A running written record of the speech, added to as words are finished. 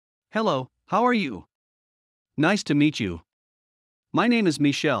Hello, how are you? Nice to meet you. My name is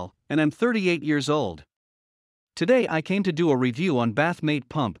Michelle, and I'm 38 years old. Today I came to do a review on Bathmate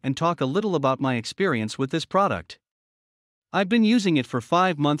pump and talk a little about my experience with this product. I've been using it for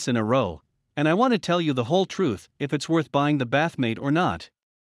 5 months in a row, and I want to tell you the whole truth if it's worth buying the Bathmate or not.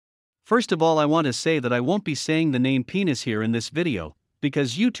 First of all, I want to say that I won't be saying the name penis here in this video,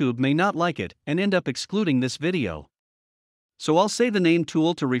 because YouTube may not like it and end up excluding this video. So I'll say the name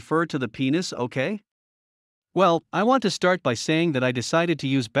tool to refer to the penis, okay? Well, I want to start by saying that I decided to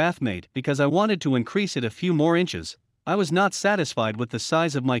use Bathmate because I wanted to increase it a few more inches. I was not satisfied with the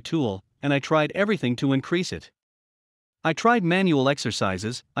size of my tool, and I tried everything to increase it. I tried manual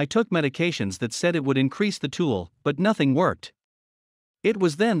exercises, I took medications that said it would increase the tool, but nothing worked. It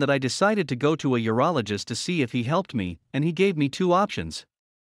was then that I decided to go to a urologist to see if he helped me, and he gave me two options.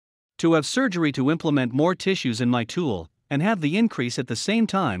 To have surgery to implement more tissues in my tool, and have the increase at the same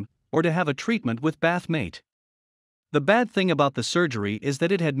time, or to have a treatment with Bathmate. The bad thing about the surgery is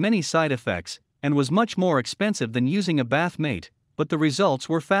that it had many side effects, and was much more expensive than using a Bathmate, but the results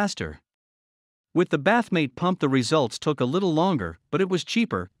were faster. With the Bathmate pump the results took a little longer, but it was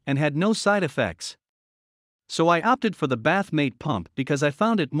cheaper, and had no side effects. So I opted for the Bathmate pump because I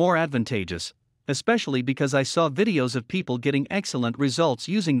found it more advantageous, especially because I saw videos of people getting excellent results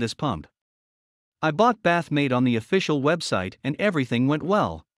using this pump. I bought Bathmate on the official website and everything went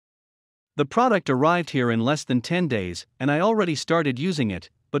well. The product arrived here in less than 10 days, and I already started using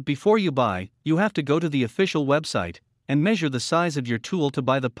it, but before you buy, you have to go to the official website and measure the size of your tool to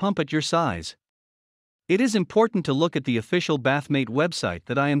buy the pump at your size. It is important to look at the official Bathmate website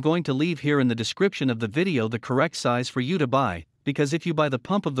that I am going to leave here in the description of the video the correct size for you to buy, because if you buy the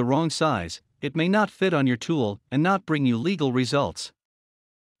pump of the wrong size, it may not fit on your tool and not bring you legal results.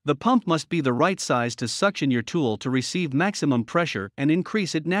 The pump must be the right size to suction your tool to receive maximum pressure and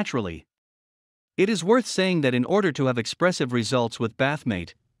increase it naturally. It is worth saying that in order to have expressive results with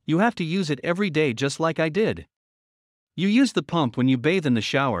Bathmate, you have to use it every day just like I did. You use the pump when you bathe in the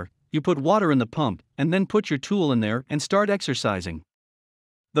shower, you put water in the pump, and then put your tool in there and start exercising.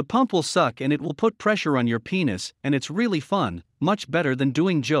 The pump will suck and it will put pressure on your penis, and it's really fun, much better than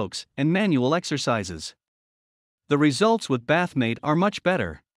doing jokes and manual exercises. The results with Bathmate are much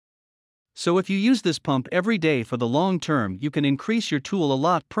better. So if you use this pump every day for the long term, you can increase your tool a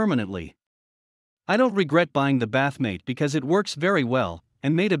lot permanently. I don't regret buying the Bathmate because it works very well,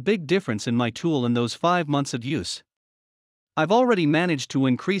 and made a big difference in my tool in those 5 months of use. I've already managed to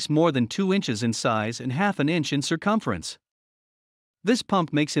increase more than 2 inches in size and half an inch in circumference. This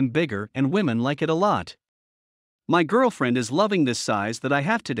pump makes him bigger and women like it a lot. My girlfriend is loving this size that I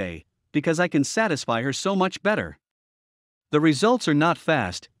have today, because I can satisfy her so much better. The results are not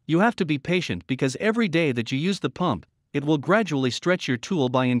fast, you have to be patient because every day that you use the pump, it will gradually stretch your tool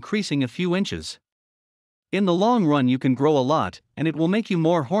by increasing a few inches. In the long run you can grow a lot, and it will make you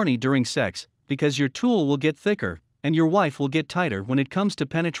more horny during sex, because your tool will get thicker, and your wife will get tighter when it comes to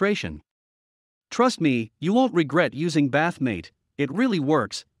penetration. Trust me, you won't regret using Bathmate, it really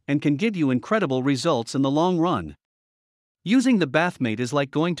works, and can give you incredible results in the long run. Using the Bathmate is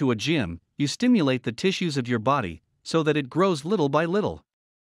like going to a gym, you stimulate the tissues of your body, so that it grows little by little.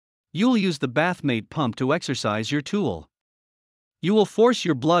 You'll use the Bathmate pump to exercise your tool. You will force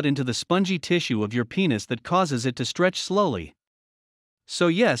your blood into the spongy tissue of your penis that causes it to stretch slowly. So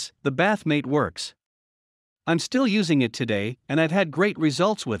yes, the Bathmate works. I'm still using it today, and I've had great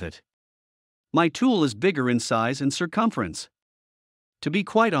results with it. My tool is bigger in size and circumference. To be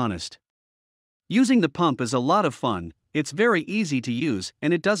quite honest, using the pump is a lot of fun, it's very easy to use,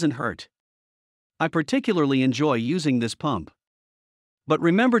 and it doesn't hurt. I particularly enjoy using this pump. But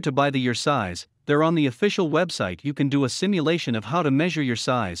remember to buy your size. They're on the official website. You can do a simulation of how to measure your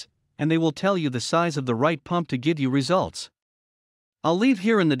size, and they will tell you the size of the right pump to give you results. I'll leave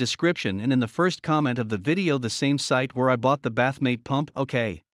here in the description and in the first comment of the video the same site where I bought the Bathmate pump,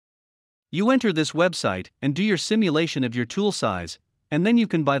 okay? You enter this website and do your simulation of your tool size, and then you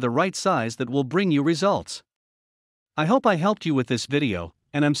can buy the right size that will bring you results. I hope I helped you with this video,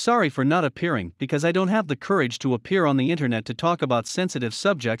 and I'm sorry for not appearing because I don't have the courage to appear on the internet to talk about sensitive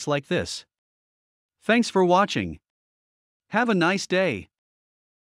subjects like this. Thanks for watching. Have a nice day.